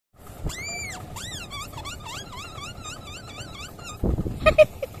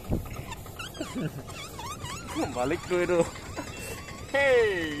মালিক তো এইটো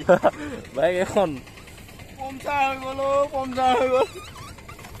বাইক এখন পমচাৰ হৈ গ'ল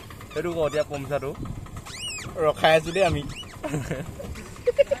সেইটো কওঁ এতিয়া পমচাৰটো ৰখাই আছো দেই আমি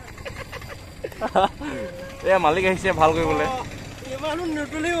এয়া মালিক আহিছে ভাল কৰিবলৈ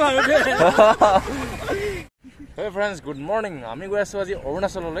হে ফ্ৰেণ্ডছ গুড মৰ্ণিং আমি গৈ আছোঁ আজি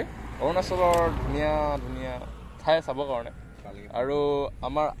অৰুণাচললৈ অৰুণাচলৰ ধুনীয়া ধুনীয়া ঠাই চাবৰ কাৰণে আৰু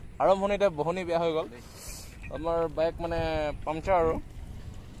আমাৰ আৰম্ভণিতে বহনি বেয়া হৈ গ'ল আমাৰ বাইক মানে পামচাৰ আৰু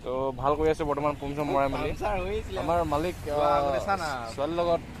তো ভাল কৰি আছে বৰ্তমান পমচম মৰাই মেলি আমাৰ মালিক ছোৱালীৰ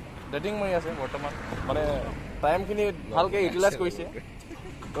লগত ডেটিং মাৰি আছে বৰ্তমান মানে টাইমখিনি ভালকৈ ইউটিলাইজ কৰিছে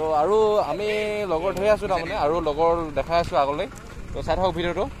তো আৰু আমি লগৰ ধৰি আছোঁ তাৰমানে আৰু লগৰ দেখাই আছোঁ আগলৈ তো চাই থাকক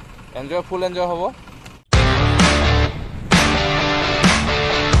ভিডিঅ'টো এনজয় ফুল এনজয় হ'ব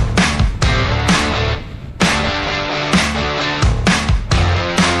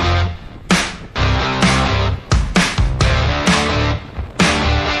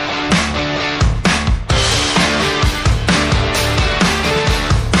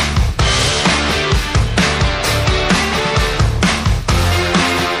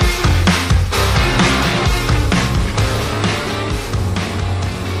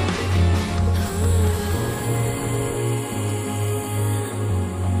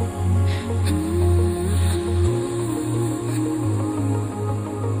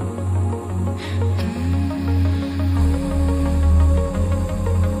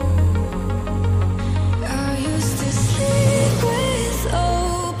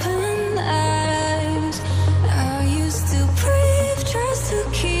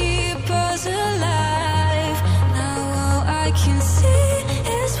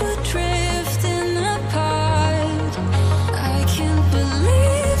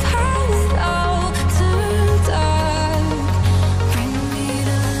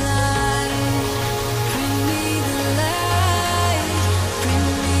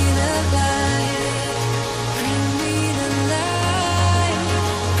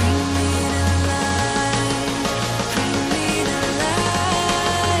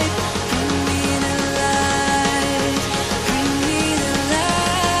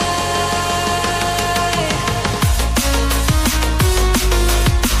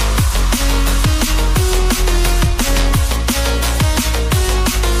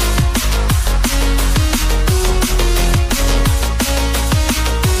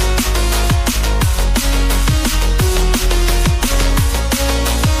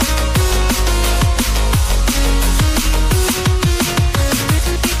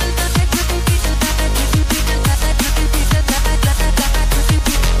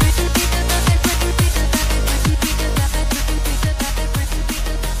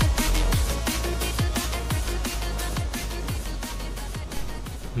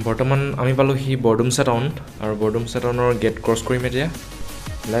বৰ্তমান আমি পালোহি বৰডুমচা টাউন আৰু বৰডুমচা টাউনৰ গেট ক্ৰছ কৰিম এতিয়া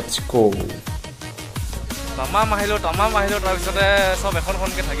লেটছ গো তামাম আহিলোঁ তাৰপিছতে চব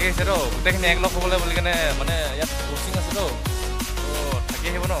এখনকৈ থাকি আহিছেতো গোটেইখিনি একলগ হ'বলৈ বুলি কেনে মানে ইয়াত কোচিং আছেতো তো থাকি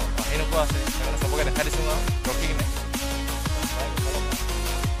আহিব ন আহি নোপোৱা আছে সেইকাৰণে চবকে দেখাই দিছোঁ আৰু ৰখি কিনে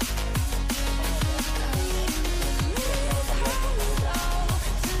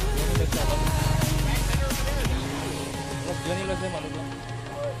লৈছে মানুহবিলাক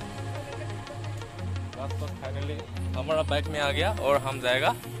फाइनली हमारा बाइक में आ गया और हम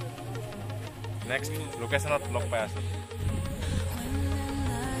जाएगा नेक्स्ट लोकेशन लग पाया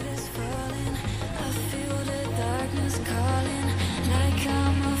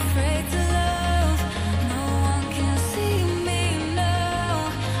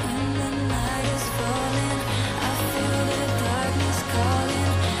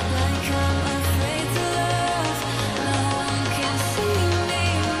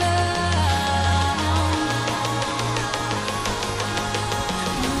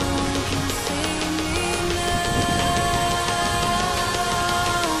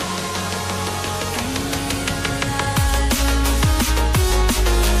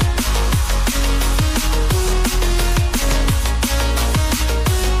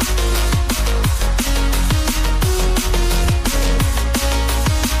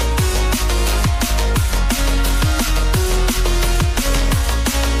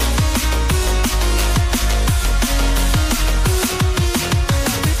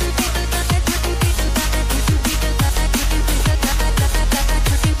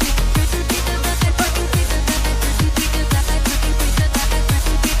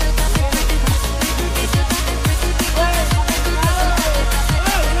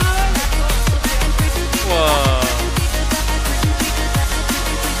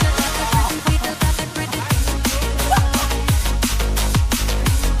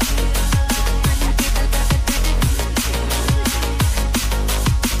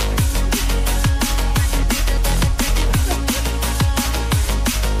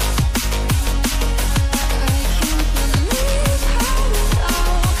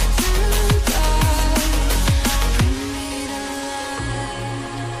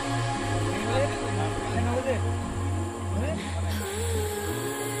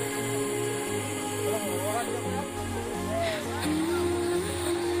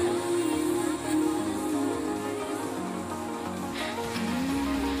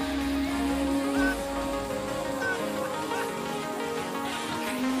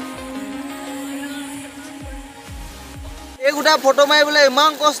এই গোটা ফটো মাৰিবলৈ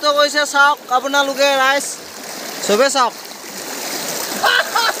ইমান কষ্ট কৰিছে চাওক আপোনালোকে ৰাইজ চবে চাওক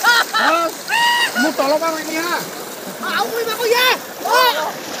মোৰ তলৰ পৰা মাৰি হা আউ মই মাকো ইয়া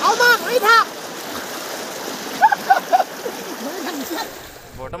আউ মা মাৰি থাক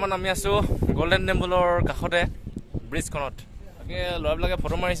বৰ্তমান আমি আছো গোল্ডেন টেম্পলৰ কাষতে ব্ৰিজখনত তাকে ল'ৰাবিলাকে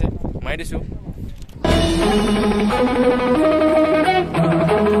ফটো মাৰিছে মাৰি দিছো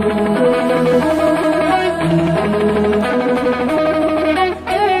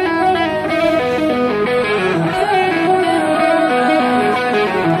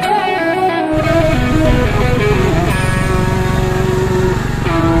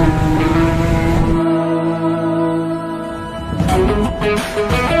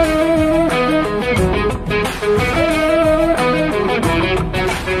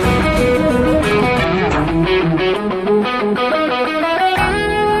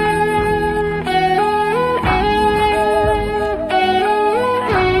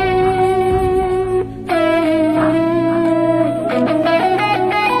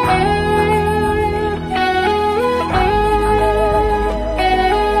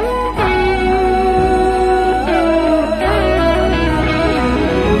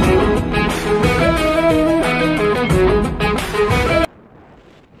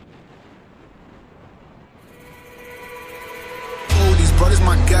Brothers,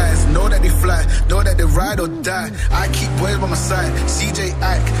 my guys, know that they fly, know that they ride or die. I keep boys by my side, CJ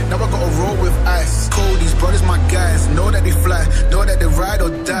Ike, now I gotta roll with ice. Cody's brothers, my guys, know that they fly, know that they ride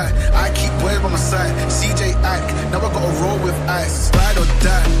or die. I keep boys by my side, CJ Ike, now I gotta roll with ice. Ride or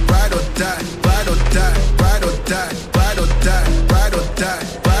die, ride or die, ride or die, ride or die, ride or die, ride or die,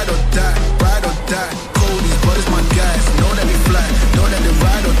 ride or die, ride or die. Cody's brothers, my guys, know that they fly, know that they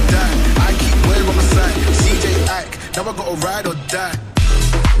ride or die. I keep boys by my side, CJ Ike, now I gotta ride or die.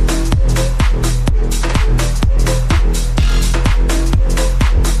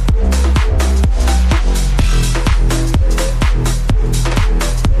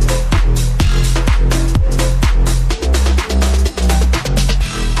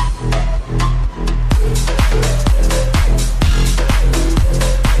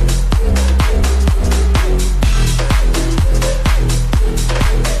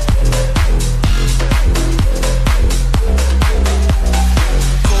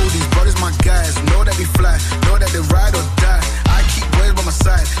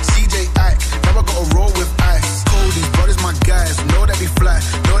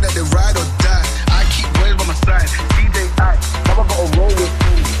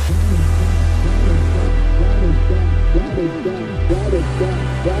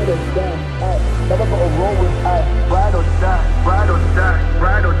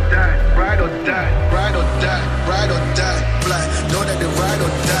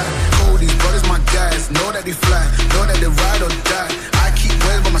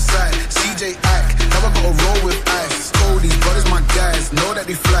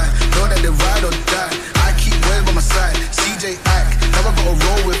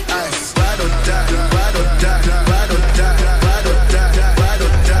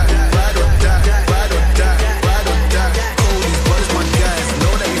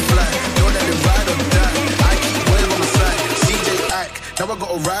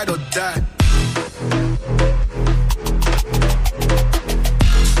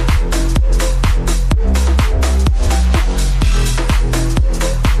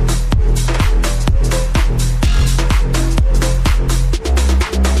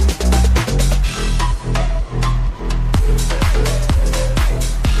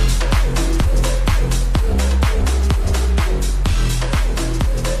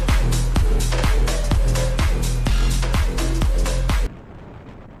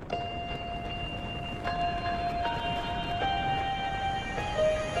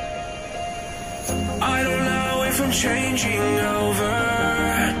 I don't know if I'm changing over.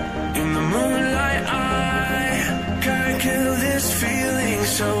 In the moonlight I can't kill this feeling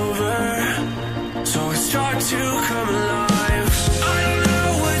sober. So I start to come alive. I don't know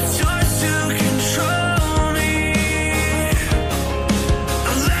what starts to control me.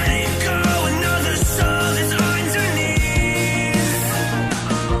 I'm letting go another soul that's underneath.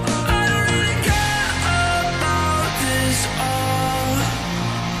 I don't really care about this all.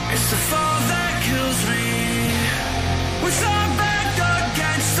 It's the fall that kills me. With our back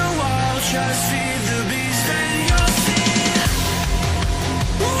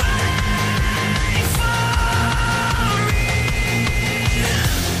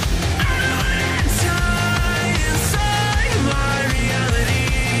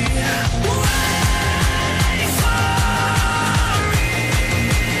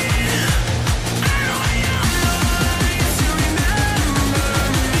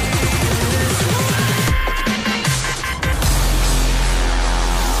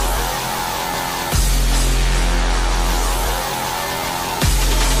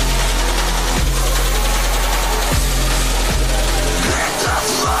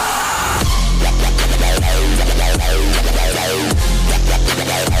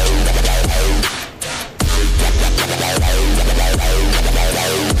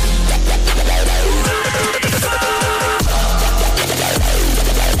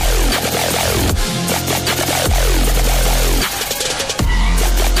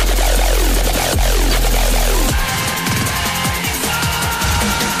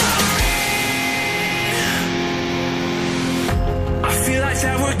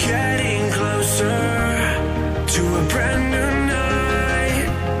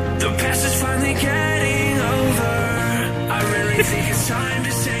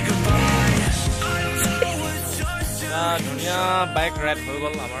bike ride হৈ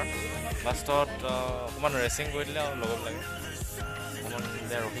গ'ল আমাৰ লাষ্টত অকণমান racing কৰি দিলে আৰু লগত লাগে অকণমান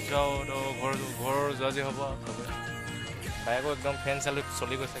এতিয়া ৰখিছোঁ আৰু ঘৰ যোৱা যি হ'ব আৰু বাইকো একদম ফেন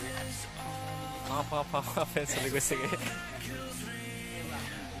চলি গৈছেগৈ ফেন চলি গৈছেগৈ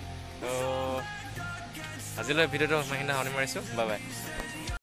তো আজিলৈ ভিডিঅ'টো সিমানখিনি সামৰণি মাৰিছোঁ বাই বাই